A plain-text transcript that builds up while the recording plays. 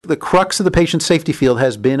the crux of the patient safety field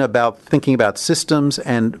has been about thinking about systems,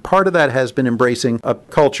 and part of that has been embracing a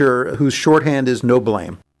culture whose shorthand is no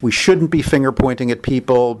blame. We shouldn't be finger pointing at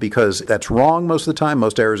people because that's wrong most of the time.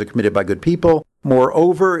 Most errors are committed by good people.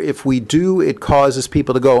 Moreover, if we do, it causes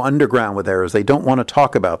people to go underground with errors. They don't want to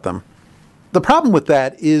talk about them. The problem with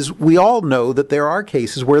that is we all know that there are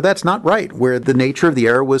cases where that's not right, where the nature of the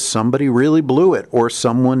error was somebody really blew it, or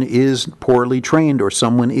someone is poorly trained, or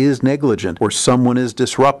someone is negligent, or someone is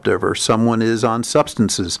disruptive, or someone is on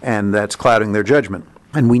substances, and that's clouding their judgment.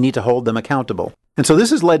 And we need to hold them accountable. And so this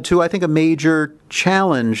has led to, I think, a major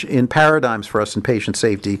challenge in paradigms for us in patient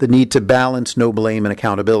safety, the need to balance no blame and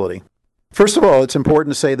accountability. First of all, it's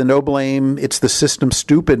important to say the no blame, it's the system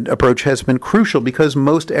stupid approach has been crucial because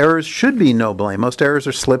most errors should be no blame. Most errors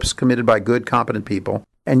are slips committed by good, competent people.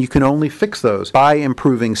 And you can only fix those by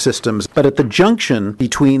improving systems. But at the junction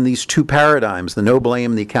between these two paradigms, the no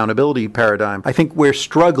blame and the accountability paradigm, I think we're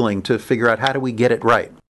struggling to figure out how do we get it right.